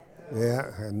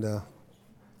Yeah, and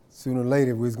sooner or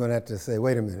later we're going to have to say,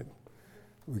 wait a minute,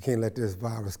 we can't let this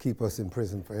virus keep us in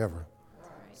prison forever.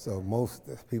 So most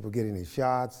people getting these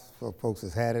shots, so folks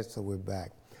has had it, so we're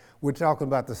back. We're talking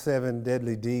about the 7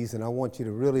 deadly Ds, and I want you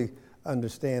to really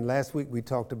understand. Last week we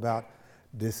talked about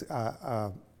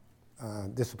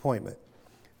disappointment.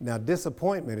 Now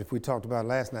disappointment, if we talked about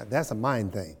last night, that's a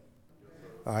mind thing.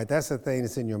 All right, that's the thing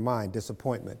that's in your mind,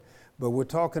 disappointment. But we're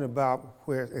talking about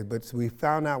but we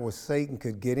found out where Satan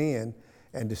could get in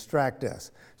and distract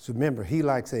us. So remember, he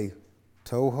likes a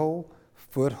toehold,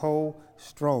 foothold,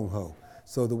 stronghold.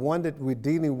 So the one that we're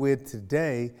dealing with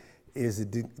today is a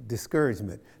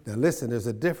discouragement. Now listen, there's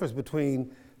a difference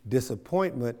between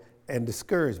disappointment and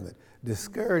discouragement.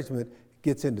 Discouragement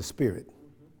gets into spirit.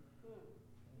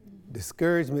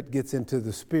 Discouragement gets into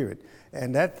the spirit,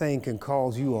 and that thing can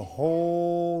cause you a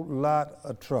whole lot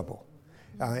of trouble.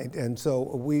 And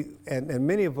so and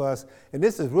many of us, and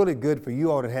this is really good for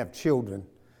you all to have children,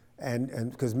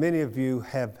 and because many of you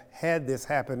have had this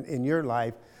happen in your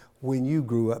life when you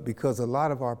grew up, because a lot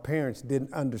of our parents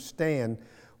didn't understand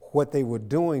what they were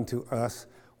doing to us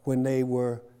when they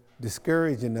were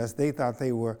discouraging us. They thought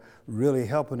they were really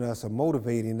helping us or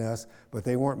motivating us, but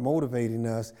they weren't motivating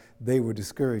us, they were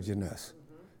discouraging us.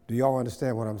 Do y'all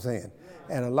understand what I'm saying?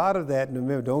 And a lot of that,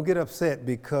 remember, don't get upset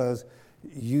because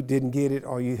you didn't get it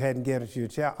or you hadn't get it to your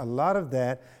child. A lot of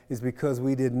that is because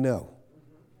we didn't know.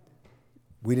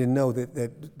 We didn't know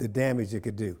that the damage it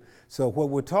could do. So what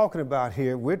we're talking about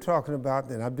here, we're talking about,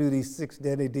 and I do these 6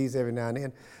 deadly Ds every now and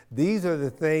then, these are the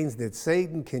things that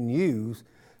Satan can use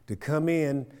to come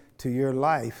in to your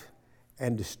life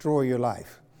and destroy your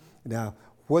life. Now,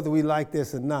 whether we like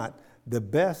this or not, the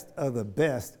best of the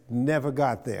best never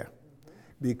got there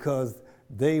because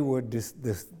they were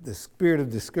the spirit of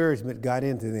discouragement got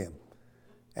into them.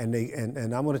 And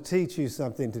I'm going to teach you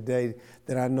something today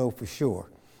that I know for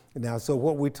sure. Now, so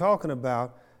what we're talking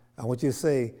about, I want you to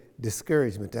say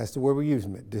discouragement. That's the word we're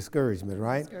using, discouragement,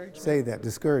 right? Discouragement. Say that,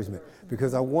 discouragement,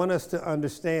 because I want us to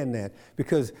understand that.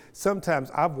 Because sometimes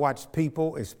I've watched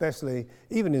people, especially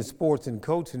even in sports and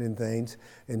coaching and things,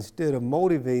 instead of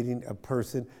motivating a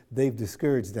person, they've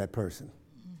discouraged that person.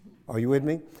 Are you with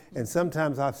me? And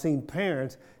sometimes I've seen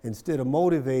parents, instead of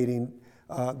motivating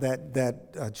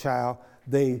that child,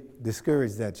 they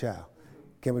discourage that child.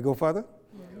 Can we go further?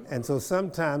 And so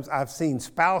sometimes I've seen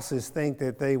spouses think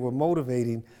that they were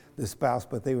motivating the spouse,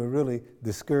 but they were really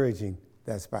discouraging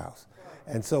that spouse.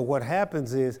 And so what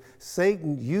happens is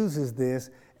Satan uses this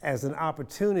as an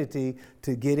opportunity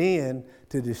to get in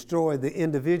to destroy the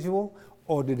individual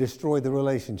or to destroy the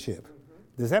relationship.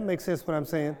 Does that make sense what I'm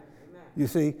saying? You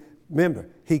see, remember,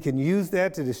 he can use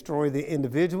that to destroy the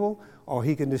individual or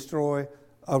he can destroy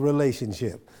a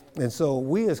relationship. And so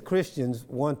we as Christians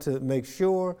want to make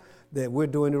sure that we're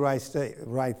doing the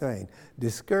right thing.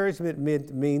 Discouragement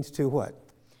means to what?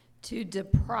 To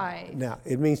deprive. Now,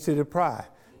 it means to deprive,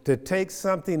 to take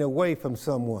something away from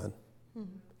someone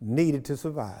needed to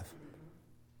survive.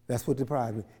 That's what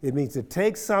deprive means. It means to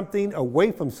take something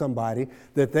away from somebody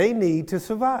that they need to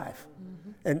survive.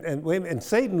 And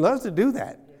Satan loves to do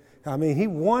that. I mean, he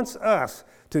wants us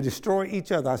to destroy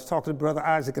each other. I was talking to Brother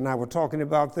Isaac and I were talking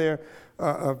about there.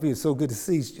 It's so good to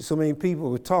see so many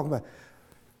people. We're talking about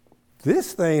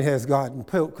this thing has gotten,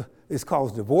 it's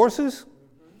caused divorces,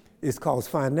 it's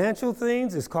caused financial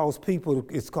things, it's caused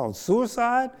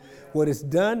suicide. What it's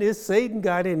done is Satan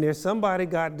got in there, somebody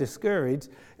got discouraged,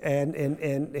 and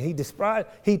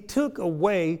he took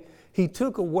away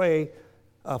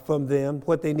from them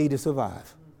what they need to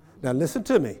survive. Now listen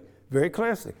to me very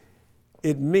closely.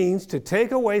 It means to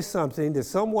take away something that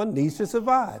someone needs to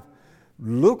survive.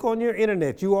 Look on your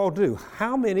internet, you all do.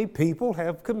 How many people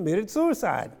have committed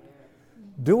suicide?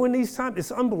 During these times,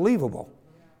 it's unbelievable.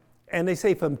 And they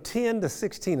say from 10 to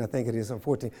 16, I think it is, or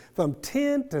 14, from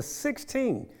 10 to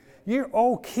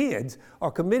 16-year-old kids are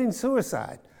committing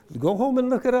suicide. Go home and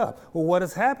look it up. Well, what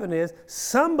has happened is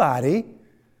somebody,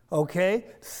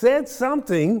 said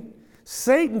something.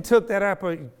 Satan took that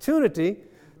opportunity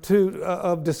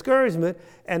of discouragement,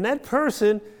 and that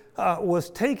person was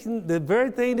taking the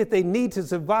very thing that they need to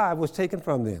survive was taken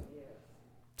from them.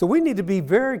 So we need to be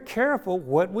very careful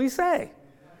what we say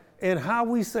and how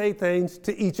we say things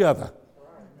to each other.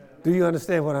 Do you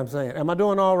understand what I'm saying? Am I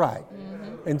doing all right?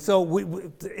 Mm-hmm. And so I'm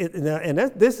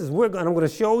going to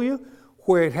show you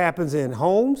where it happens in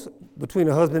homes between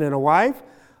a husband and a wife.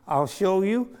 I'll show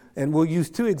you, and we'll use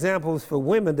 2 examples for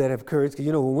women that have courage, because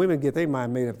when women get their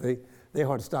mind made up, they're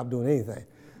hard to stop doing anything.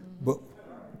 Mm-hmm. But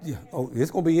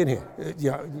it's going to be in here.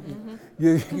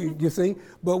 You see?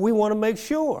 But we want to make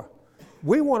sure.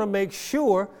 We want to make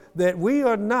sure that we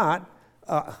are not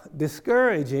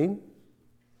discouraging,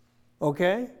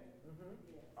 okay,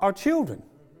 our children.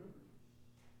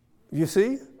 You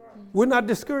see? We're not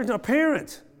discouraging our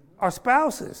parents, our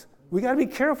spouses. We got to be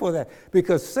careful of that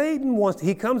because Satan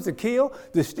he comes to kill,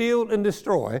 to steal, and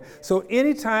destroy. So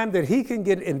anytime that he can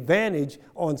get advantage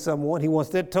on someone, he wants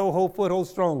that toehold, foothold,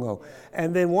 stronghold.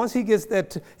 And then once he gets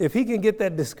that, if he can get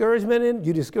that discouragement in,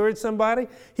 you discourage somebody,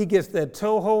 he gets that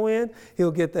toehold in,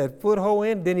 he'll get that foothold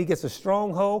in, then he gets a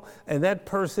stronghold, and that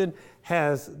person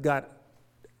has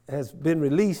been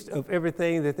released of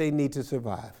everything that they need to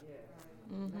survive.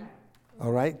 Mm-hmm.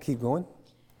 All right, keep going.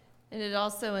 And it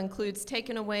also includes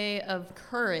taking away of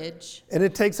courage. And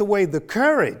it takes away the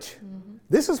courage. Mm-hmm.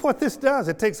 This is what this does.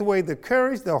 It takes away the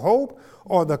courage, the hope,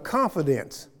 or the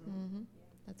confidence. Mm-hmm.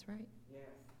 That's right.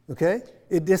 Okay?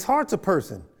 It disheartens a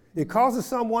person. It causes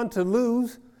someone to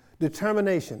lose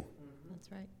determination. That's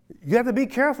right. You have to be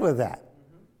careful of that.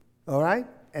 All right?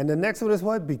 And the next one is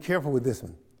what? Be careful with this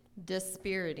one.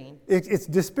 Dispiriting. It's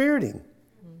dispiriting.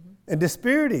 And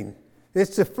dispiriting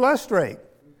is to frustrate,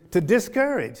 to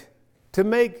discourage, to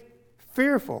make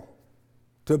fearful,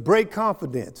 to break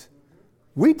confidence.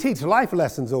 We teach life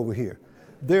lessons over here.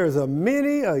 There's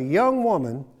a young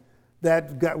woman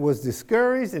that was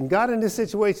discouraged and got in this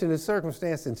situation and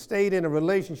circumstance and stayed in a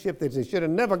relationship that they should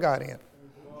have never got in.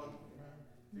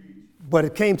 But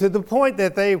it came to the point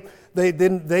that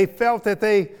they felt that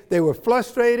they were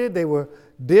frustrated, they were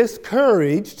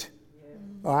discouraged,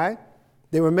 all right?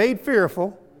 They were made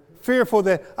fearful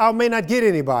that I may not get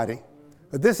anybody,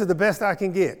 but this is the best I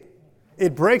can get.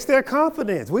 It breaks their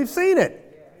confidence. We've seen it.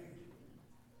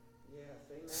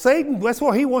 Satan, that's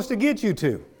what he wants to get you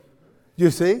to.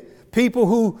 You see? People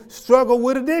who struggle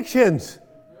with addictions.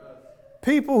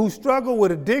 People who struggle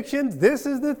with addictions, this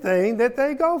is the thing that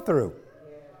they go through.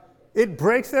 It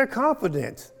breaks their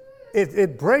confidence.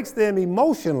 It breaks them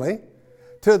emotionally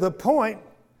to the point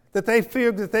that they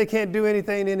fear that they can't do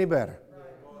anything any better.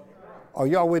 Are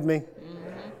y'all with me?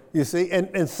 Mm-hmm. You see,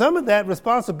 and some of that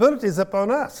responsibility is upon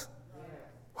us.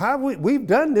 How have we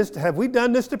done this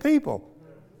to people?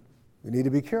 We need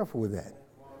to be careful with that.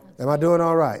 Am I doing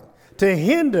all right? To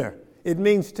hinder, it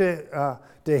means to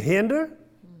hinder.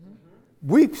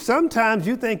 Sometimes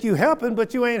you think you helping,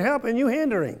 but you ain't helping, you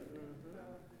hindering.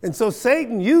 And so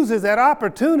Satan uses that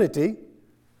opportunity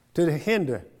to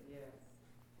hinder,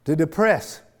 to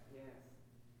depress,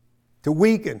 to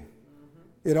weaken.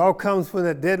 It all comes from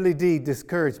that deadly deed,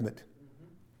 discouragement.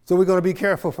 So we're going to be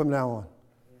careful from now on.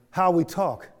 How we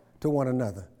talk to one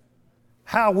another.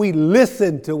 How we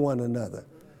listen to one another.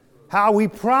 How we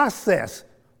process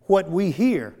what we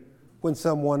hear when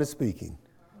someone is speaking.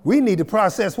 We need to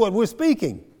process what we're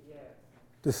speaking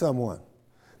to someone.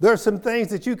 There are some things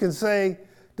that you can say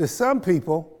to some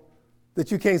people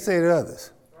that you can't say to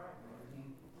others.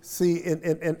 See,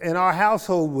 in our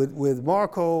household with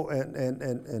Marco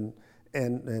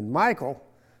and Michael,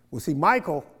 well, see,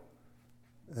 Michael,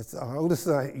 that's our oldest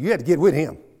son, you had to get with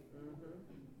him.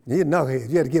 You didn't know him.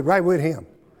 You had to get right with him.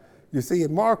 You see,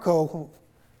 and Marco,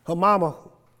 her mama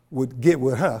would get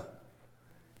with her.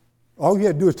 All you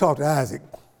had to do is talk to Isaac,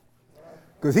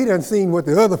 because he done seen what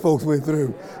the other folks went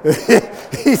through.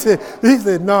 He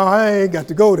said, no, I ain't got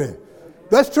to go there.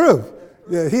 That's true.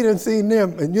 Yeah, he done seen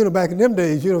them, and back in them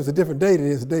days, it's a different day than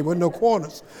it is today. There wasn't no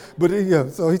corners. But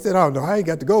so he said, oh no, I ain't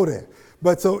got to go there.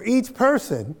 But so each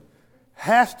person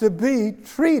has to be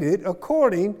treated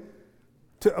according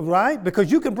to, right?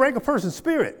 Because you can break a person's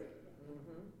spirit.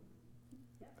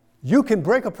 You can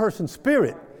break a person's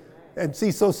spirit. And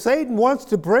see, so Satan wants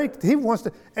to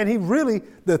the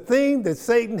thing that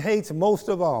Satan hates most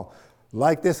of all,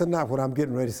 like this or not, what I'm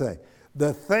getting ready to say,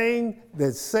 the thing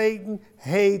that Satan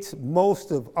hates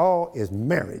most of all is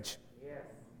marriage.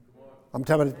 I'm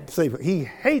talking about, he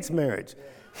hates marriage.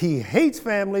 He hates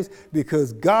families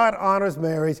because God honors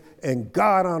marriage and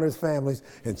God honors families,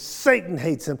 and Satan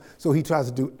hates them, so he tries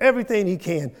to do everything he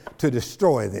can to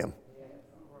destroy them.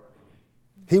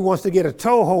 He wants to get a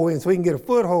toehold in so he can get a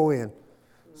foothold in,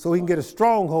 so he can get a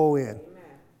stronghold in,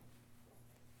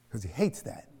 because he hates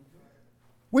that.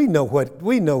 We know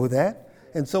that.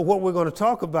 And so what we're going to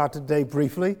talk about today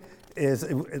briefly is,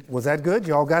 was that good?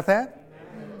 Y'all got that?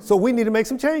 So we need to make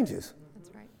some changes.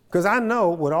 That's right. Because I know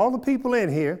with all the people in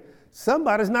here,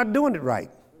 somebody's not doing it right.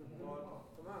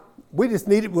 We just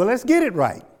need it. Well, let's get it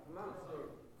right.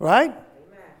 Right?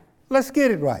 Let's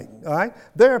get it right. All right?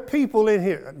 There are people in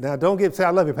here. Now, don't say, I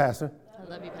love you, Pastor. I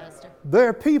love you, Pastor. There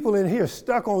are people in here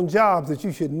stuck on jobs that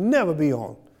you should never be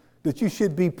on, that you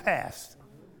should be past,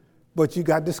 but you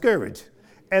got discouraged.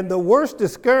 And the worst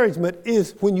discouragement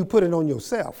is when you put it on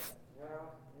yourself.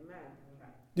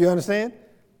 Do you understand?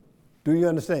 Do you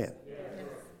understand?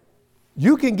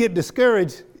 You can get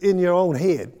discouraged in your own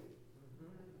head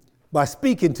by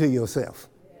speaking to yourself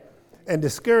and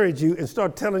discourage you and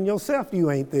start telling yourself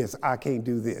you ain't this, I can't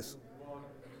do this.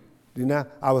 You know,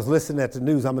 I was listening at the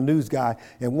news. I'm a news guy.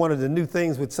 And one of the new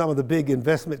things with some of the big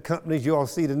investment companies, you all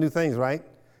see the new things, right?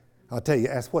 I'll tell you,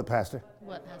 ask what, Pastor?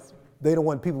 What, Pastor? They don't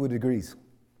want people with degrees.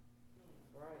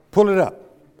 Pull it up.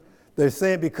 They're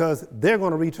saying because they're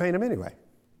going to retrain them anyway.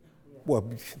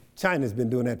 Well, China's been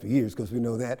doing that for years because we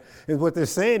know that. And what they're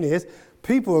saying is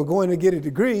people are going to get a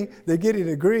degree. They get a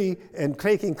degree and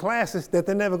taking classes that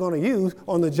they're never going to use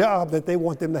on the job that they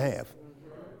want them to have.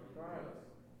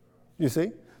 You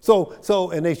see?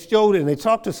 So, and they showed it and they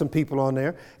talked to some people on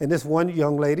there. And this one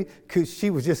young lady,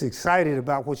 she was just excited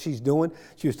about what she's doing.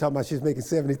 She was talking about she's making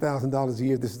 $70,000 a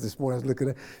year. This morning I was looking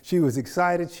at. She was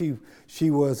excited. She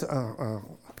was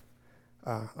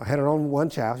had her own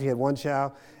one child. She had one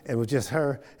child, and it was just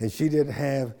her. And she didn't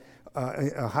have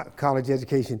a college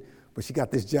education, but she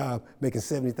got this job making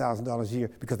 $70,000 a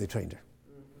year because they trained her.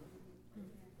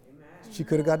 She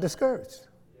could have got discouraged.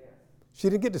 She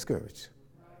didn't get discouraged.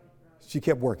 She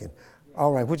kept working.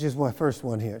 All right, which is my first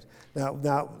one here.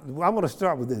 Now I'm going to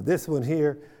start with this. This one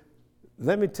here.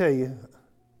 Let me tell you,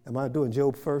 am I doing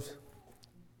Job first?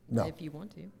 No. If you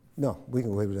want to. No, we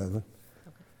can wait with that one.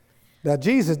 Okay. Now,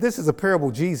 Jesus, this is a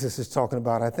parable Jesus is talking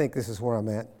about. I think this is where I'm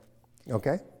at.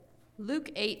 Okay?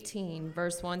 Luke 18,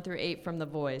 verse 1 through 8 from The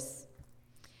Voice.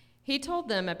 He told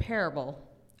them a parable,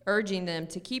 urging them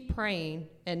to keep praying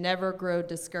and never grow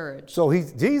discouraged. So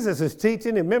Jesus is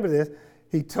teaching, and remember this,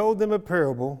 he told them a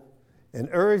parable and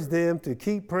urged them to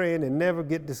keep praying and never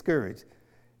get discouraged.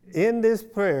 In this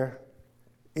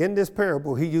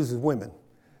parable, he uses women.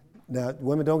 Now,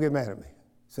 women, don't get mad at me.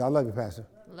 Say, I love you, Pastor.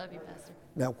 Love you, Pastor.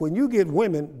 Now, when you get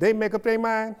women, they make up their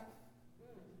mind,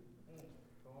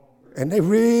 and they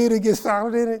really get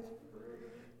solid in it,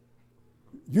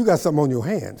 you got something on your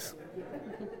hands.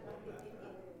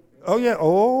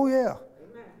 Oh, yeah.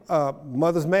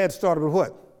 Mother's Mad started with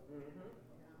what?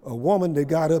 A woman that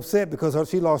got upset because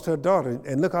she lost her daughter.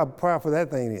 And look how powerful that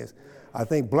thing is. I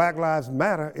think Black Lives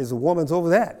Matter is a woman's over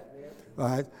that. All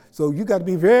right? So you got to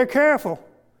be very careful.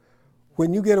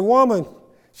 When you get a woman,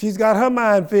 she's got her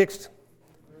mind fixed.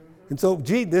 And so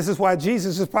this is why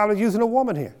Jesus is probably using a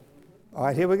woman here. All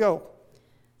right, here we go.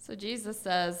 So Jesus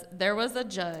says, there was a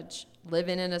judge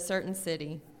living in a certain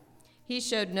city. He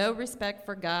showed no respect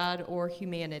for God or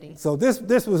humanity. So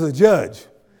this was a judge.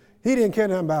 He didn't care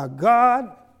nothing about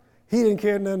God. He didn't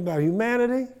care nothing about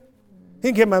humanity. He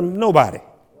didn't care about nobody.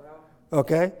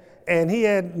 Okay? And he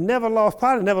had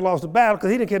probably never lost a battle because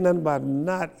he didn't care nothing about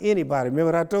not anybody.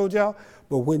 Remember what I told y'all?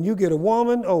 But when you get a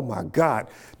woman, oh my God,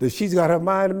 she's got her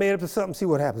mind made up to something. See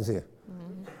what happens here.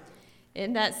 Mm-hmm.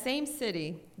 In that same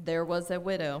city, there was a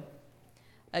widow.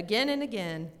 Again and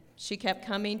again, she kept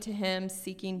coming to him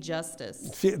seeking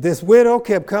justice. This widow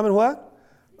kept coming what?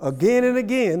 Again and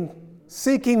again,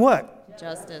 seeking what?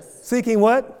 Justice. Seeking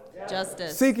what?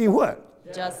 Justice. Seeking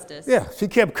what? Justice. Yeah, she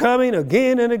kept coming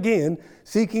again and again,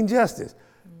 seeking justice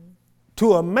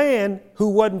to a man who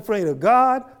wasn't afraid of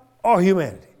God or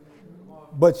humanity.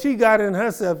 But she got in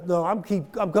herself, no, I'm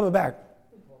coming back.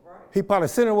 He probably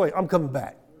sent her away, I'm coming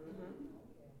back.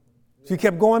 She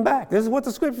kept going back. This is what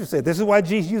the scripture said. This is why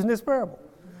Jesus using this parable.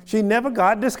 She never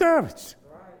got discouraged.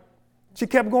 She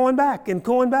kept going back, and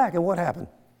what happened?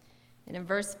 And in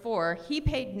verse 4, he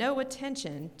paid no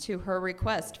attention to her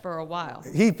request for a while.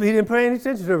 He didn't pay any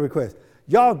attention to her request.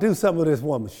 Y'all do something with this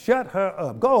woman. Shut her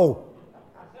up. Go.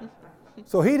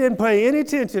 So he didn't pay any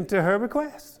attention to her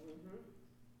request.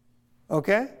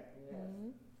 Okay?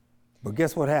 But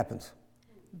guess what happens?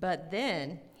 But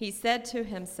then he said to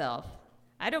himself,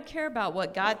 I don't care about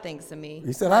what God thinks of me.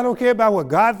 He said, I don't care about what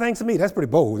God thinks of me. That's pretty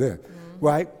bold there,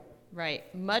 right?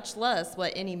 Right. Much less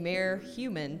what any mere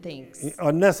human thinks.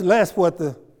 Or less what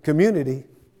the community,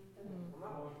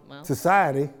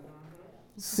 society,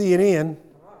 CNN,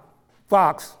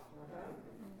 Fox.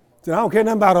 So I don't care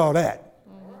nothing about all that.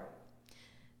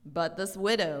 But this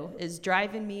widow is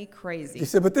driving me crazy. He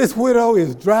said, but this widow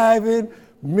is driving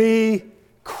me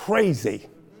crazy.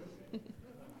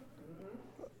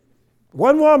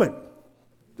 One woman,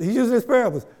 he used this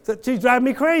parable, said, she's driving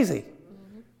me crazy.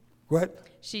 What?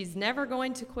 She's never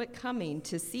going to quit coming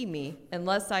to see me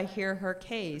unless I hear her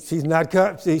case. She's not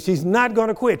going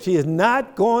to quit. She is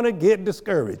not going to get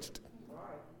discouraged.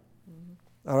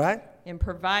 All right? And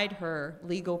provide her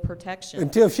legal protection.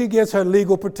 Until she gets her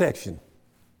legal protection.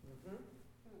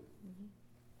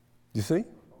 You see?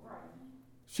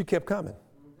 She kept coming.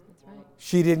 That's right.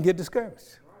 She didn't get discouraged.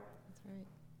 That's right.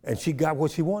 And she got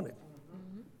what she wanted.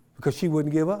 Because she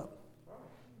wouldn't give up.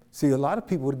 See, a lot of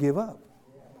people would give up.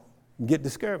 and get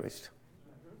discouraged.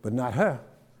 But not her.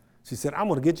 She said, I'm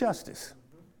going to get justice.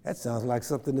 That sounds like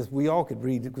something that we all could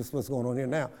read, because what's going on here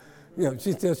now.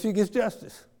 She said she gets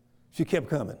justice. She kept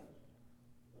coming.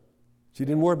 She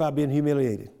didn't worry about being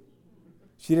humiliated.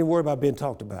 She didn't worry about being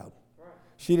talked about.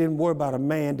 She didn't worry about a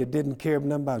man that didn't care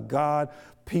nothing about God,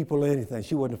 people, or anything.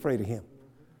 She wasn't afraid of him.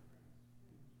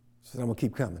 She said, I'm going to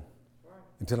keep coming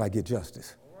until I get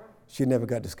justice. She never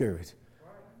got discouraged.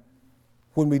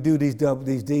 When we do these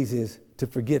deeds is to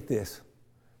forget this.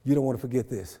 You don't want to forget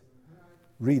this.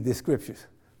 Read the scriptures.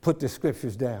 Put the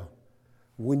scriptures down.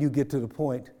 When you get to the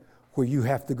point where you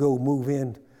have to go move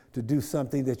in to do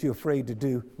something that you're afraid to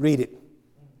do, read it.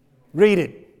 Read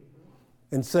it.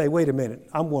 And say, wait a minute,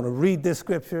 I'm going to read this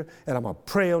scripture, and I'm going to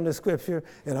pray on this scripture,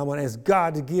 and I'm going to ask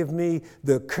God to give me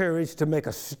the courage to make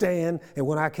a stand. And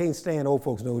when I can't stand, old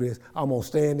folks know this, I'm going to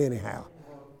stand anyhow.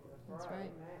 That's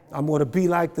right. I'm going to be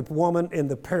like the woman in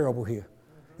the parable here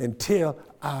until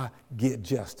I get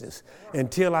justice,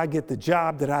 until I get the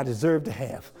job that I deserve to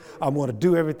have. I'm going to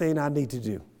do everything I need to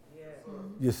do.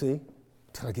 You see,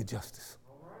 until I get justice.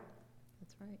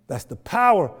 That's right. That's the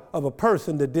power of a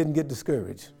person that didn't get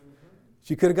discouraged.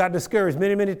 She could have got discouraged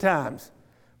many, many times.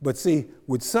 But see,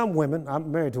 with some women,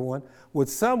 I'm married to one,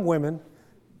 with some women,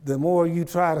 the more you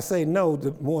try to say no,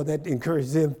 the more that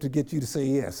encourages them to get you to say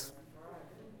yes.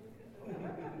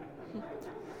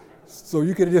 So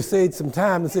you could have just saved some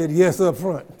time and said yes up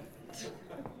front.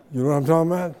 You know what I'm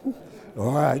talking about?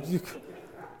 All right.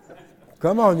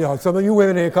 Come on, y'all. Some of you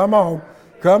women here, come on.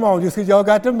 Come on. Just because y'all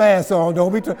got the mask on,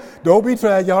 don't be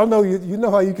trying. Y'all know you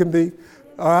know how you can be.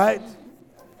 All right?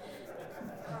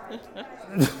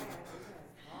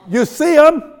 You see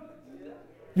them.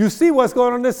 You see what's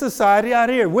going on in this society out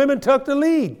here. Women took the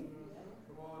lead.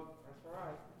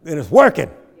 And it's working.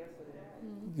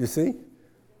 You see?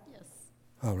 Yes.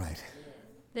 All right.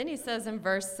 Then he says in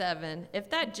verse 7, if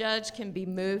that judge can be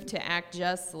moved to act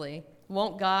justly,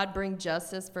 won't God bring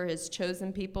justice for his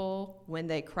chosen people when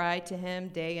they cry to him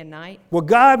day and night? Well,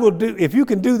 God will do, if you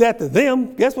can do that to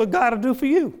them, guess what God will do for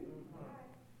you?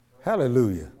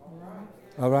 Hallelujah.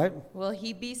 All right. Will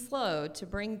he be slow to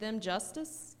bring them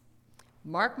justice?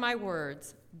 Mark my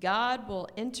words, God will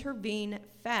intervene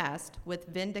fast with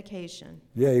vindication.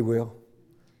 Yeah, he will.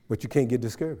 But you can't get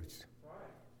discouraged.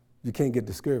 You can't get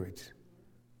discouraged.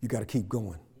 You got to keep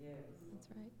going. That's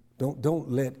right. Don't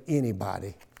let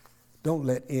anybody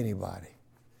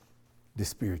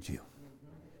dispirit you.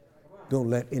 Don't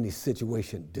let any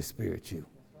situation dispirit you.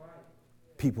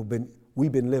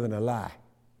 We've been living a lie,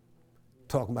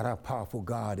 talking about how powerful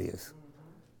God is.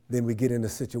 Then we get in a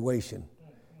situation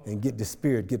and get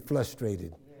dispirited, get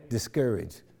frustrated,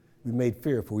 discouraged. We made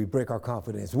fearful. We break our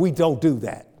confidence. We don't do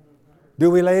that. Do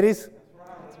we, ladies?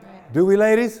 That's right. Do we,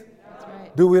 ladies? That's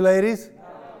right. Do we, ladies?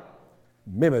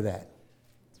 Remember that.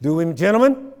 Do we,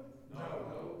 gentlemen? No.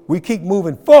 We keep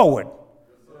moving forward.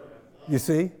 You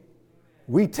see?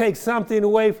 We take something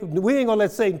away from, we ain't going to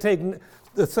let Satan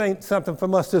take something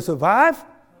from us to survive.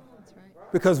 That's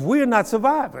right. Because we're not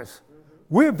survivors.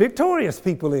 We're victorious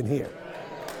people in here.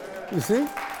 You see?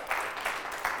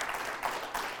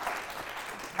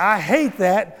 I hate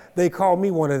that. They call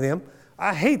me one of them.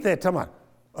 I hate that talking about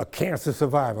a cancer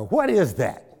survivor. What is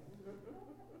that?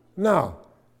 No.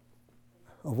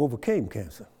 I've overcame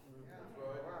cancer.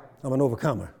 I'm an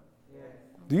overcomer.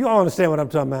 Do you all understand what I'm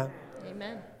talking about?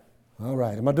 Amen. All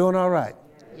right. Am I doing all right?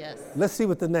 Yes. Let's see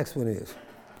what the next one is.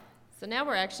 So now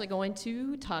we're actually going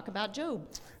to talk about Job.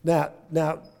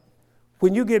 Now,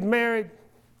 when you get married,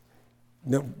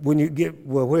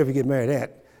 wherever you get married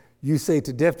at, you say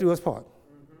to death do us part.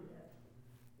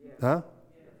 Huh?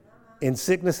 In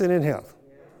sickness and in health.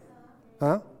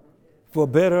 Huh? For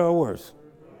better or worse.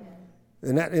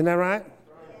 Isn't that right?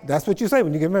 That's what you say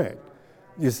when you get married.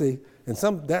 You see, and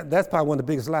that's probably one of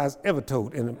the biggest lies ever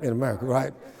told in America,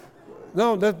 right?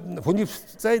 No, when you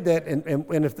say that,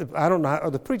 and if I don't know how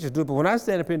other preachers do it, but when I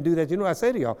stand up here and do that, you know what I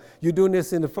say to y'all? You're doing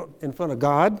this in front of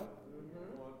God,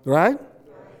 right?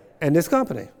 And this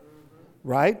company,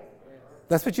 right?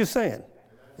 That's what you're saying.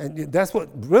 And that's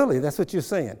what you're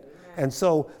saying. And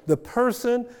so the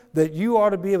person that you ought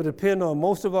to be able to depend on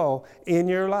most of all in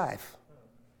your life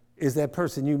is that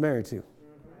person you married to.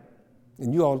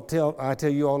 And I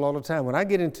tell you all the time, when I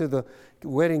get into the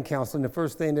wedding counseling, the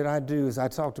first thing that I do is I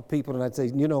talk to people and I say,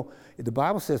 you know, the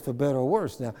Bible says for better or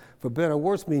worse. Now, for better or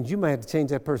worse means you might have to change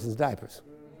that person's diapers.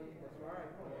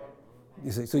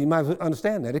 You see, so you might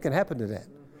understand that. It can happen to that.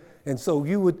 And so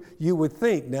you would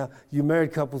think, now, you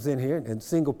married couples in here and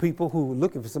single people who are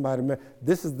looking for somebody to marry,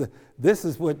 this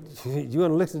is what, you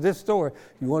want to listen to this story,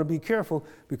 you want to be careful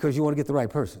because you want to get the right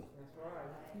person.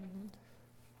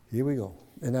 Here we go.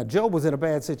 And now Job was in a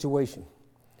bad situation.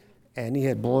 And he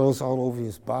had boils all over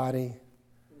his body.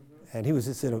 And he was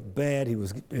just in he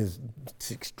was in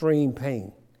extreme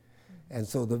pain. And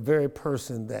so the very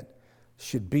person that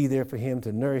should be there for him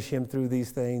to nourish him through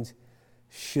these things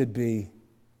should be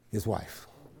his wife.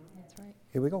 That's right.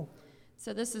 Here we go.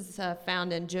 So this is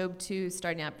found in Job 2,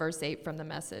 starting at verse 8 from the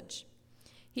Message.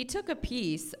 He took a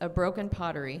piece of broken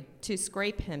pottery to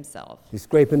scrape himself. He's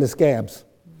scraping the scabs.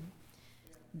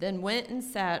 Then went and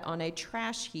sat on a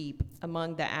trash heap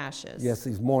among the ashes. Yes,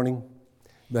 he's mourning.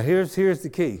 But here's the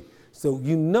key. So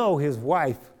you know his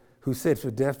wife, who said,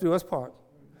 for death do us part,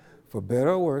 for better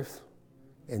or worse,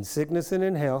 in sickness and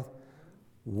in health,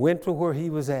 went to where he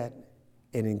was at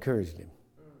and encouraged him.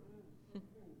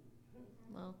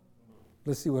 Well,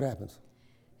 let's see what happens.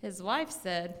 His wife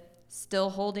said, still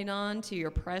holding on to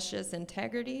your precious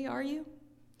integrity, are you?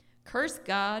 Curse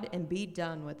God and be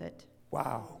done with it.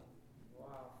 Wow.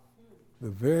 The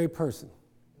very person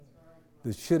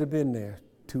that should have been there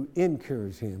to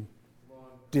encourage him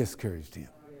discouraged him.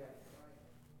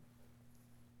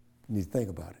 You need to think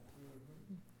about it.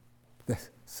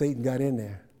 Satan got in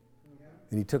there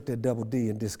and he took that double D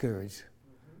and discouraged.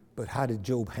 But how did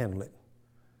Job handle it?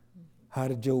 How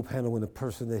did Job handle when the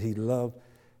person that he loved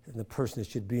and the person that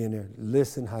should be in there?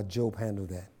 Listen how Job handled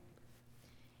that.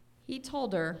 He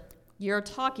told her, you're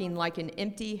talking like an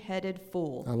empty-headed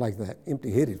fool. I like that,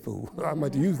 empty-headed fool. I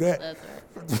might use that.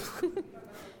 That's right.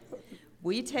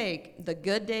 We take the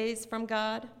good days from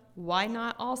God. Why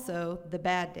not also the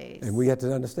bad days? And we have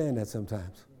to understand that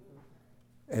sometimes.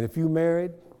 And if you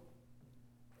married,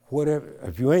 whatever,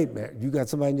 if you ain't married, you got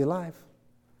somebody in your life,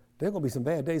 there are going to be some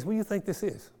bad days. What do you think this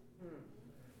is?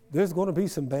 There's going to be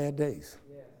some bad days.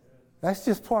 That's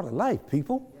just part of life,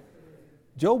 people.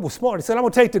 Job was smart. He said, I'm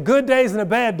going to take the good days and the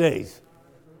bad days.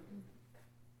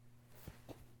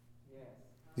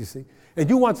 You see? And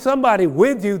you want somebody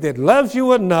with you that loves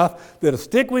you enough that'll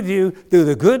stick with you through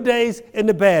the good days and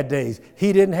the bad days.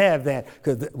 He didn't have that,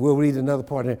 because we'll read another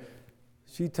part in there.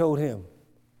 She told him,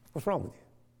 what's wrong with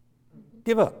you?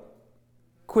 Give up.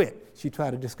 Quit. She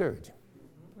tried to discourage him.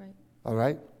 Right. All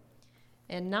right?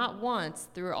 And not once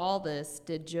through all this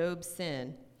did Job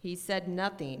sin. He said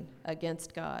nothing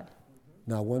against God.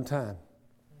 Not one time.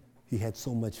 He had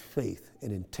so much faith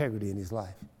and integrity in his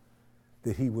life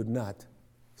that he would not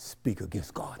speak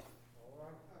against God.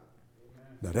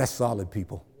 Now that's solid,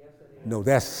 people. No,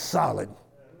 that's solid.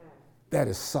 That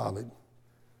is solid.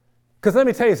 Because let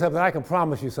me tell you something, I can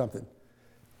promise you something.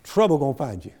 Trouble gonna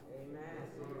find you.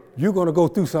 You're gonna go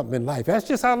through something in life. That's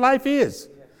just how life is.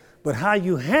 But how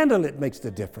you handle it makes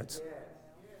the difference.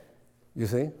 You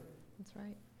see? That's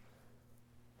right.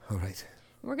 All right.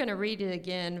 We're going to read it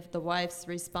again, the wife's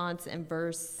response in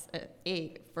verse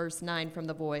 8, verse 9 from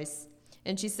the Voice.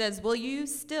 And she says, will you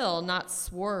still not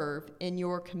swerve in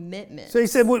your commitment? So he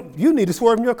said, well, you need to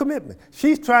swerve in your commitment.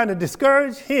 She's trying to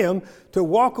discourage him to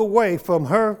walk away from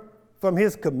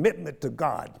his commitment to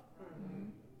God. Mm-hmm.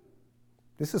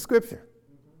 This is scripture.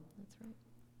 That's right.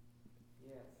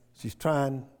 She's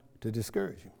trying to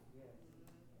discourage him.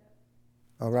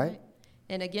 All right?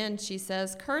 And again, she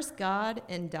says, curse God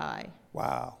and die.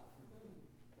 Wow.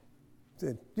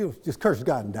 Said, you just curse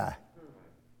God and die.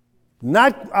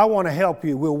 Not, I want to help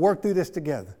you. We'll work through this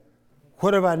together.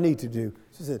 Whatever I need to do.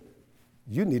 She said,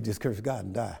 you need to just curse God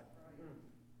and die.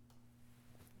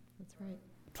 That's right.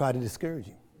 Try to discourage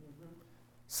him.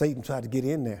 Satan tried to get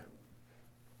in there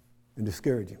and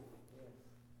discourage him.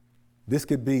 This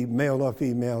could be male or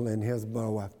female and husband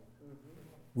or wife.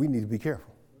 We need to be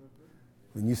careful.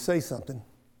 When you say something,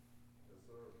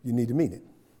 you need to mean it.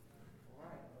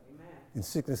 In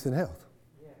sickness and health.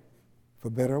 For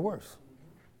better or worse.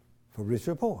 For rich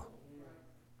or poor.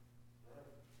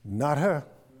 Not her.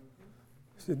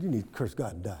 He said, you need to curse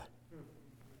God and die.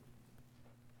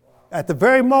 At the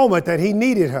very moment that he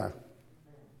needed her,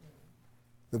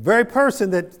 the very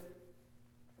person that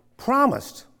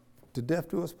promised to death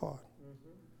do us part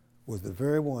was the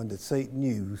very one that Satan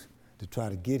used to try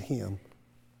to get him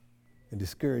and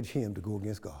discourage him to go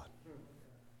against God.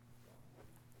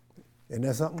 Isn't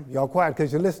that something? Y'all quiet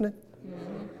because you're listening?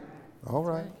 Mm-hmm. All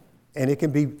right. And it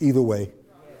can be either way.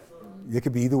 It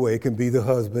can be either way. It can be the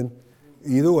husband.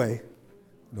 Either way.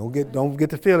 Don't get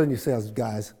the feeling yourselves,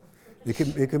 guys. It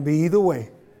can be either way.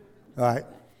 All right.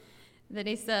 Then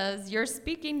he says, you're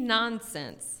speaking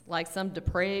nonsense like some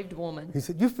depraved woman. He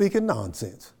said, you're speaking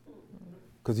nonsense.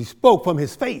 Because he spoke from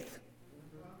his faith.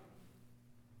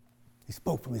 He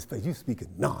spoke from his faith. You're speaking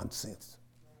nonsense.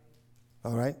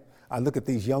 All right? I look at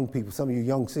these young people, some of you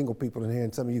young single people in here,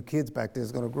 and some of you kids back there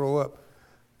that's going to grow up.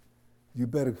 You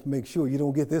better make sure you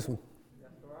don't get this one.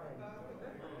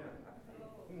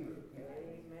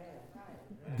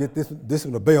 get this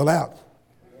one will bail out.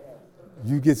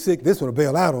 You get sick, this one will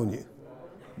bail out on you.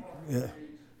 Yeah.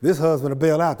 This husband will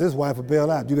bail out. This wife will bail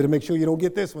out. You better make sure you don't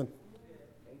get this one.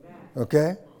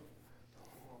 Okay?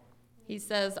 He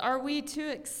says, are we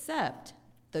to accept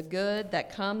the good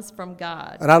that comes from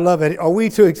God? And I love it. Are we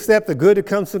to accept the good that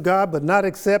comes from God, but not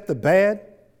accept the bad?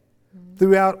 Mm-hmm.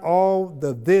 Throughout all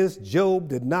of this, Job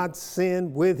did not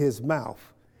sin with his mouth.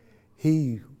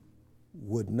 He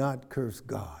would not curse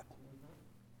God.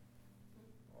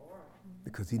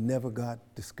 Because he never got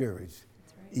discouraged.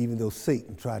 Even though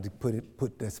Satan tried to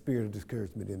put that spirit of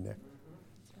discouragement in there.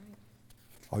 Right.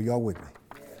 Are y'all with me?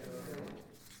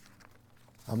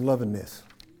 I'm loving this.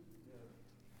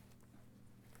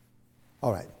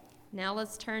 All right. Now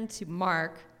let's turn to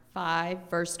Mark 5,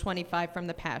 verse 25 from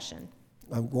the Passion.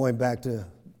 I'm going back to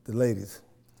the ladies.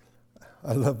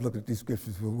 I love looking at these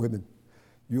scriptures for women.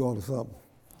 You all are something.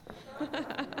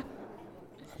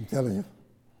 I'm telling you.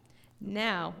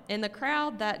 Now, in the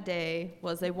crowd that day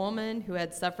was a woman who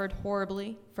had suffered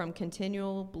horribly from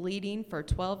continual bleeding for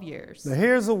 12 years. Now,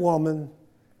 here's a woman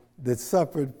that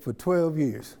suffered for 12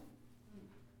 years.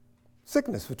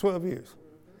 Sickness for 12 years.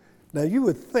 Now, you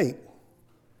would think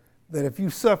that if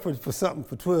you suffered for something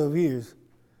for 12 years,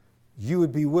 you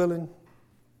would be willing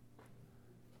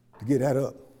to get that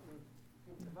up.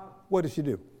 What did she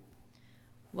do?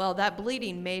 Well, that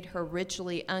bleeding made her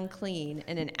ritually unclean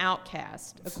and an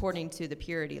outcast, according to the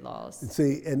purity laws. And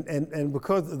see, and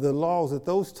because of the laws at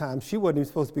those times, she wasn't even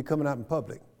supposed to be coming out in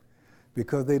public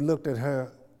because they looked at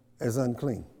her as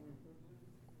unclean.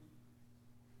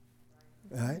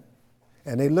 All right?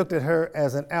 And they looked at her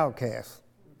as an outcast.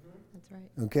 That's right.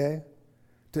 Okay?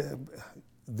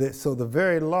 So the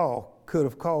very law could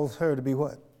have caused her to be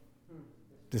what?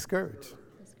 Discouraged.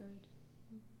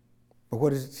 But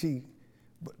what is she?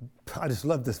 I just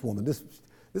love this woman. This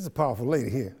is a powerful lady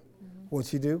here. Mm-hmm. What'd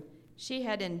she do? She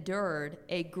had endured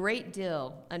a great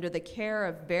deal under the care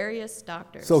of various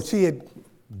doctors. So she had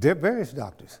various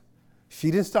doctors.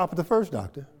 She didn't stop at the first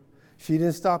doctor. She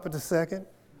didn't stop at the second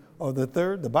or the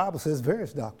third. The Bible says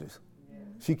various doctors. Yeah.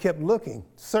 She kept looking,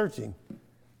 searching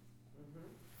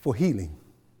for healing.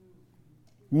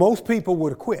 Most people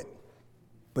would have quit,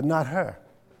 but not her.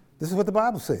 This is what the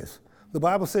Bible says. The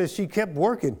Bible says she kept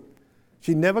working.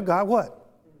 She never got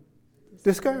what?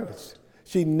 Discouraged.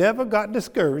 She never got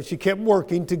discouraged. She kept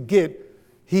working to get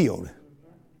healed.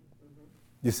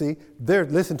 You see,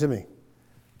 listen to me.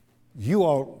 You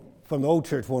all from the old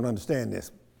church won't understand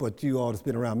this, but you all that's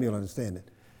been around me will understand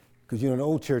it. Because in the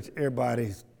old church,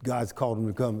 God's called them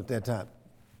to come at that time.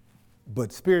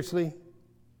 But spiritually,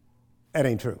 that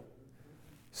ain't true.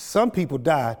 Some people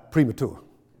die premature.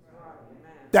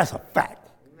 That's a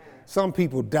fact. Some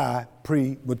people die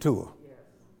premature.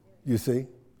 You see?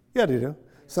 Yeah, they do.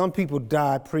 Some people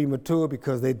die premature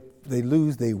because they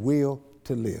lose their will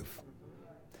to live.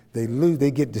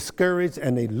 They get discouraged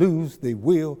and they lose their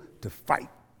will to fight.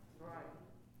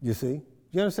 You see?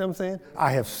 You understand what I'm saying?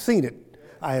 I have seen it.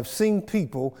 I have seen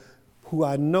people who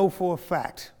I know for a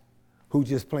fact who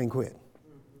just plain quit.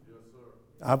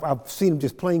 I've seen them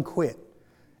just plain quit.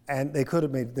 And they could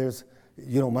have made,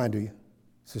 you don't mind, do you,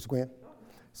 Sister Gwen?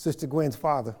 Sister Gwen's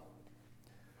father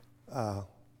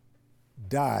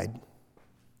died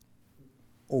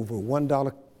over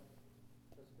 $1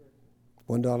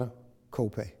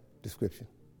 copay prescription.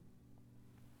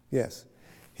 Yes.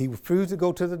 He refused to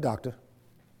go to the doctor,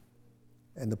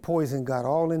 and the poison got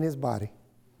all in his body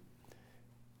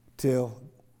till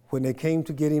when they came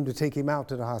to get him to take him out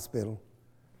to the hospital,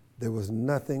 there was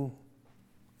nothing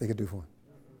they could do for him.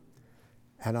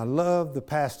 And I love the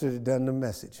pastor that done the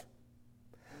message.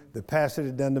 The pastor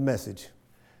that done the message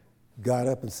got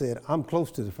up and said, I'm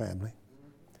close to the family,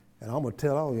 and I'm going to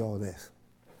tell all y'all this.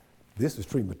 This is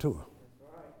premature.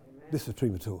 This is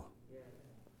premature.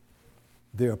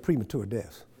 There are premature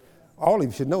deaths. All of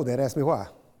you should know that. Ask me why.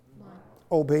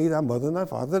 Obey thy mother and thy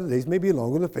father, the days may be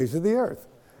long on the face of the earth.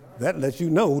 That lets you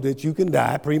know that you can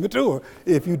die premature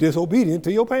if you're disobedient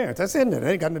to your parents. That's in there.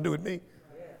 That ain't got nothing to do with me.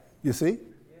 You see?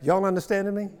 Y'all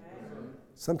understanding me?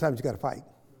 Sometimes you got to fight.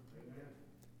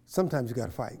 Sometimes you got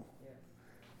to fight.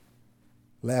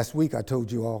 Last week I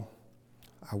told you all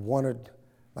I wanted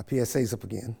my PSAs up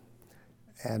again,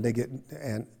 and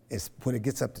when it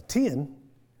gets up to 10,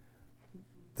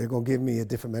 they're going to give me a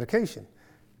different medication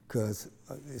because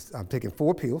I'm taking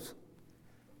 4 pills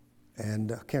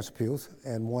and cancer pills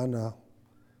and 1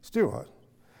 steroid,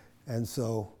 and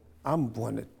so I'm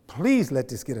wanting, please let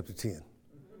this get up to 10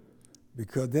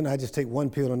 because then I just take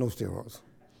 1 pill and no steroids.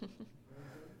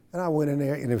 And I went in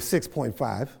there, and it was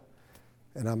 6.5.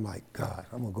 And I'm like, God,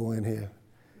 I'm going to go in here,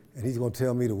 and he's going to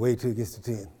tell me to wait till it gets to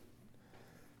 10.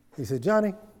 He said,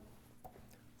 Johnny,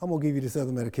 I'm going to give you this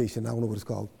other medication. I don't know what it's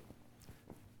called.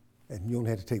 And you only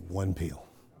have to take one pill.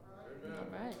 All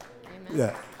right. Amen.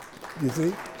 Yeah. You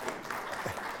see?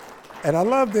 And I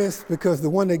love this because the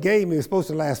one they gave me was supposed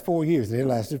to last 4 years, and it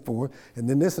lasted 4. And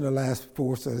then this one will last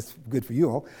 4, so it's good for you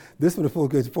all. This one will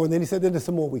good for 4. And then he said, then there's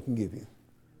some more we can give you.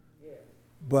 Yeah.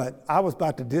 But I was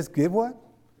about to give what?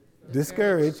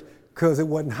 Discourage, because it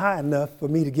wasn't high enough for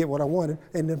me to get what I wanted,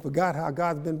 and then forgot how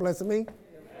God's been blessing me.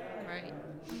 Right.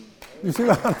 You see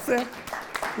what I'm saying?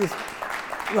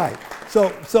 Right.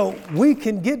 So we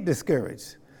can get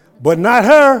discouraged, but not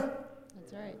her.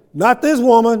 That's right. Not this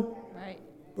woman.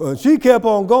 Right. She kept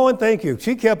on going, thank you.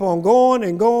 She kept on going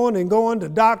and going and going to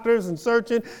doctors and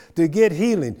searching to get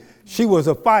healing. She was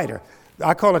a fighter.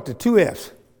 I call it the 2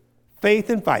 F's, faith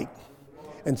and fight.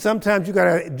 And sometimes you got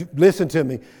to listen to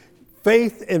me.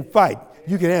 Faith and fight.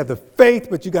 You can have the faith,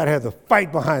 but you got to have the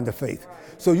fight behind the faith.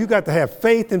 So you got to have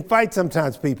faith and fight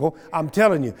sometimes, people. I'm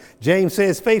telling you. James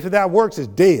says faith without works is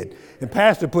dead. And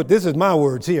Pastor put, this is my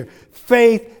words here,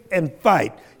 faith and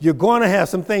fight. You're going to have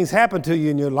some things happen to you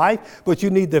in your life, but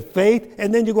you need the faith,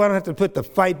 and then you're going to have to put the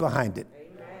fight behind it.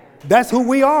 Amen. That's who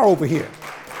we are over here.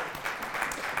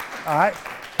 All right?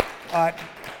 All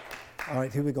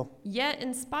right, here we go. Yet,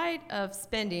 in spite of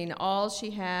spending all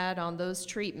she had on those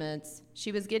treatments,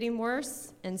 she was getting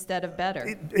worse instead of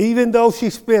better. Even though she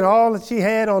spent all that she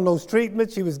had on those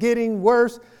treatments, she was getting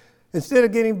worse instead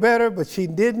of getting better, but she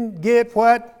didn't get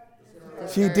what?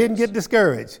 She didn't get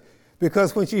discouraged.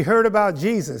 Because when she heard about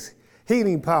Jesus,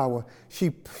 healing power,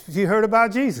 she heard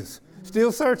about Jesus,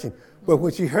 still searching. But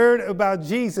when she heard about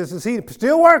Jesus,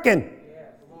 still working,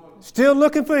 still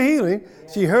looking for healing,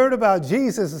 she heard about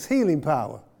Jesus' healing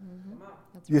power.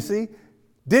 You see?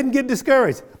 Didn't get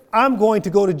discouraged. I'm going to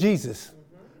go to Jesus.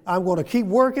 I'm going to keep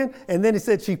working. And then he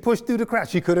said she pushed through the crowd.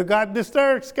 She could have got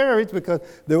discouraged because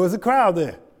there was a crowd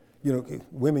there. You know,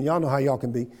 women, y'all know how y'all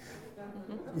can be.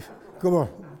 Come on.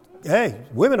 Hey,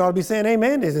 women ought to be saying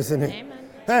amen to this in here. Amen.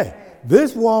 Hey,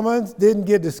 this woman didn't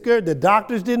get discouraged. The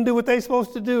doctors didn't do what they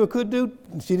supposed to do or could do.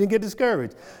 She didn't get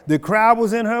discouraged. The crowd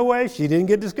was in her way. She didn't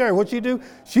get discouraged. What'd she do?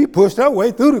 She pushed her way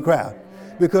through the crowd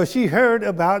because she heard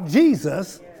about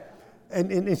Jesus,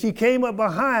 and she came up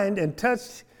behind and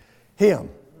touched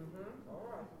him.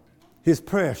 His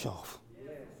prayer shawl.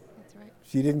 That's right.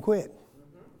 She didn't quit.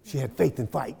 She had faith and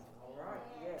fight.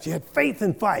 She had faith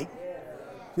and fight.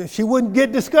 She wouldn't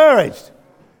get discouraged.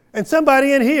 And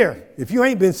somebody in here, if you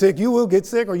ain't been sick, you will get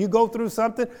sick or you go through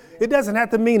something. It doesn't have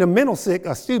to mean a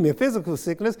physical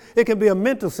sickness. It can be a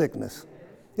mental sickness.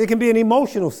 It can be an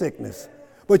emotional sickness.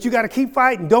 But you got to keep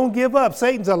fighting. Don't give up.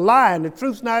 Satan's a lie and the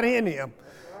truth's not in him.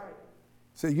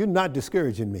 So you're not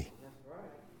discouraging me.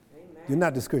 You're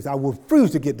not discouraged. I will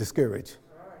refuse to get discouraged.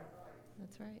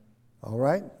 That's right. All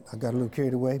right? I got a little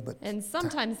carried away. And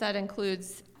sometimes that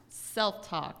includes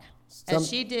self-talk. As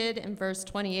she did in verse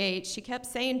 28, she kept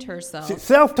saying to herself.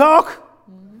 Self-talk?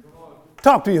 Mm-hmm.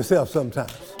 Talk to yourself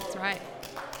sometimes. That's right.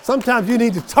 Sometimes you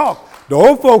need to talk. The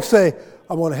old folks say,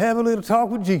 I want to have a little talk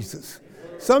with Jesus.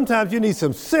 Sometimes you need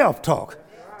some self-talk.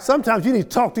 Sometimes you need to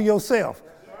talk to yourself.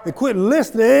 And quit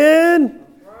listening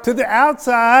to the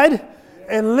outside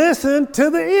and listen to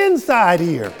the inside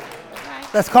ear.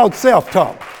 That's called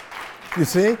self-talk. You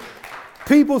see?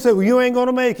 People say, well, you ain't going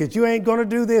to make it. You ain't going to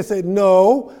do this. Say,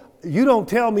 no. You don't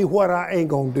tell me what I ain't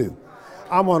going to do.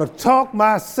 I'm going to talk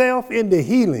myself into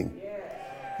healing.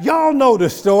 Y'all know the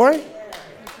story.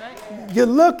 You're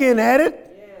looking at it.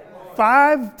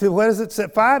 5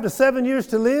 to 7 years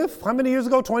to live? How many years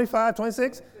ago? 25,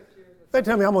 26? They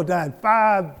tell me I'm going to die in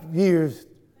 5 years.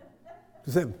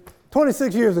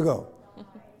 26 years ago.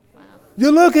 Wow.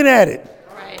 You're looking at it.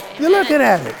 Right. You're looking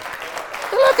at it.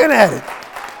 You're looking at it.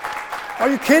 Are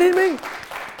you kidding me?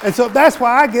 And so that's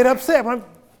why I get upset.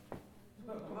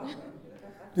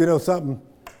 You know something,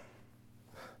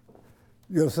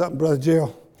 Brother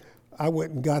Gerald? I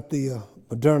went and got the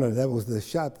Moderna. That was the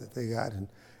shot that they got.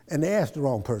 And they asked the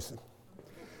wrong person.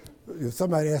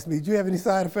 Somebody asked me, do you have any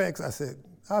side effects? I said,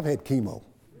 I've had chemo.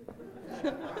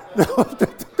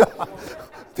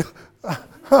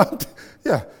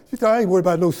 Yeah, she thought I ain't worried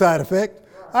about no side effect.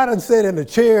 I done sat in a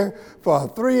chair for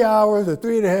 3 hours or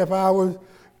 3.5 hours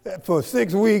for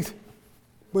 6 weeks.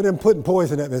 But then putting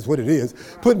poison up, that's what it is,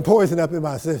 putting poison up in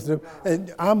my system.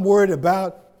 And I'm worried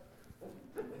about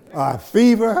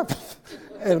fever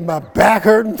and my back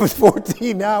hurting for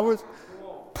 14 hours.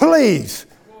 Please,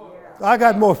 I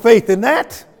got more faith than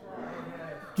that.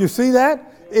 You see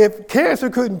that? If cancer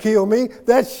couldn't kill me,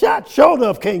 that shot sure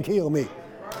enough can't kill me.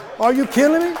 Are you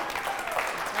killing me?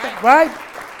 Right?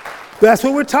 That's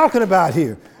what we're talking about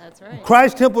here. right.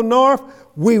 Christ Temple North,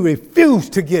 we refuse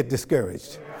to get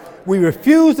discouraged. We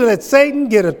refuse to let Satan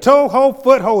get a toehold,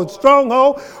 foothold,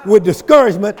 stronghold with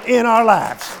discouragement in our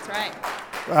lives. That's right.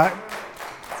 All right?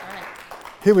 That's right.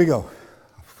 Here we go.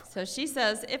 So she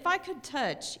says, if I could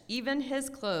touch even his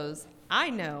clothes, I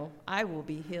know I will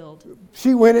be healed.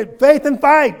 She went at faith and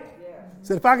fight.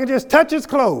 Said, if I can just touch his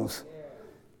clothes,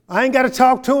 I ain't got to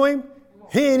talk to him.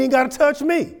 He ain't even got to touch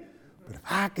me. But if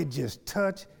I could just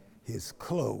touch his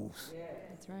clothes.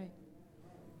 That's right.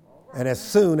 And as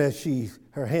soon as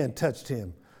her hand touched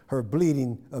him, her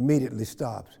bleeding immediately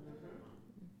stopped.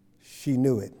 She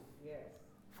knew it,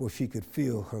 for she could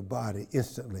feel her body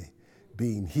instantly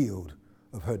being healed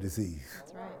of her disease.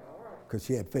 That's right. Because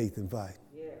she had faith and fight.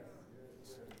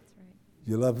 That's right.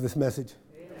 You love this message?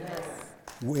 Yes.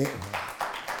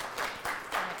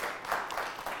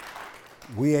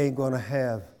 We ain't going to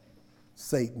have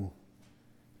Satan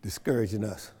discouraging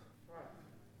us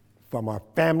from our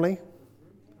family,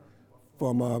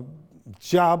 from our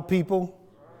job people,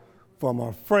 from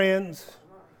our friends,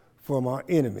 from our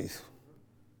enemies.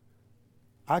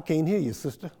 I can't hear you,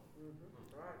 sister.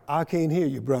 I can't hear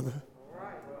you, brother.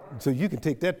 So you can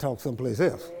take that talk someplace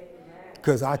else,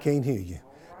 because I can't hear you.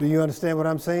 Do you understand what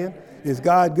I'm saying? Is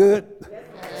God good?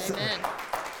 Amen.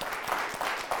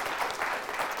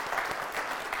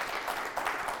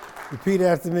 Repeat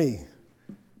after me.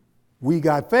 We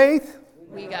got faith.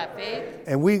 We got faith.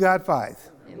 And we got fight.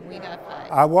 And we got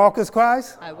fight. I walk as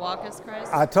Christ. I walk as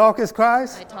Christ. I talk as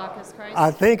Christ. I talk as Christ.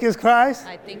 I think as Christ.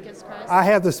 I think as Christ. I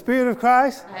have the Spirit of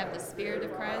Christ I have the Spirit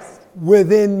of Christ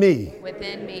within me.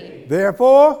 within me.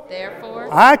 Therefore, Therefore,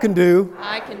 I can do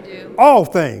I can do all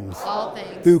things all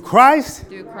things through Christ,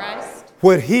 through Christ,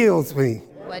 what heals me.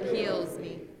 what heals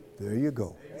me. There you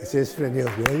go. It says strength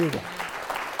heals me. There you go.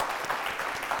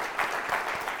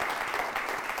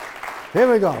 Here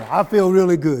we go. I feel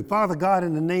really good. Father God,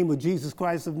 in the name of Jesus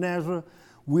Christ of Nazareth,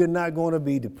 we're not going to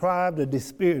be deprived or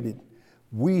dispirited.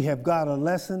 We have got a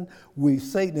lesson.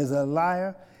 Satan is a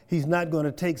liar. He's not going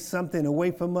to take something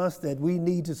away from us that we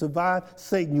need to survive.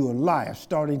 Satan, you're a liar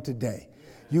starting today.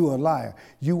 You're a liar.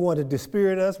 You want to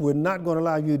dispirit us. We're not going to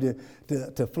allow you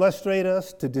to frustrate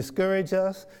us, to discourage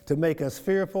us, to make us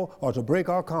fearful, or to break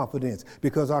our confidence,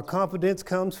 because our confidence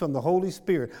comes from the Holy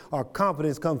Spirit. Our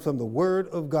confidence comes from the Word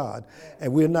of God.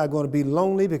 And we're not going to be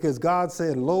lonely, because God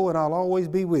said, lo, and I'll always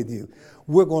be with you.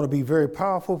 We're going to be very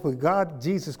powerful, for God,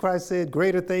 Jesus Christ said,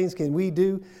 greater things can we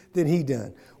do than he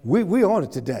done. We on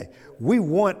it today.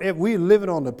 We're living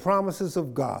on the promises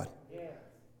of God.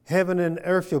 Heaven and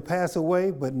earth shall pass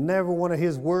away, but never one of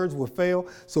his words will fail.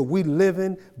 So we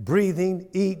living, breathing,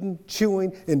 eating,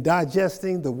 chewing, and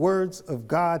digesting the words of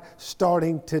God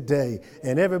starting today.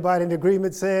 And everybody in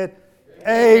agreement said,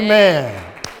 Amen.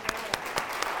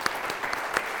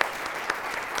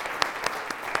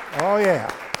 Oh, yeah.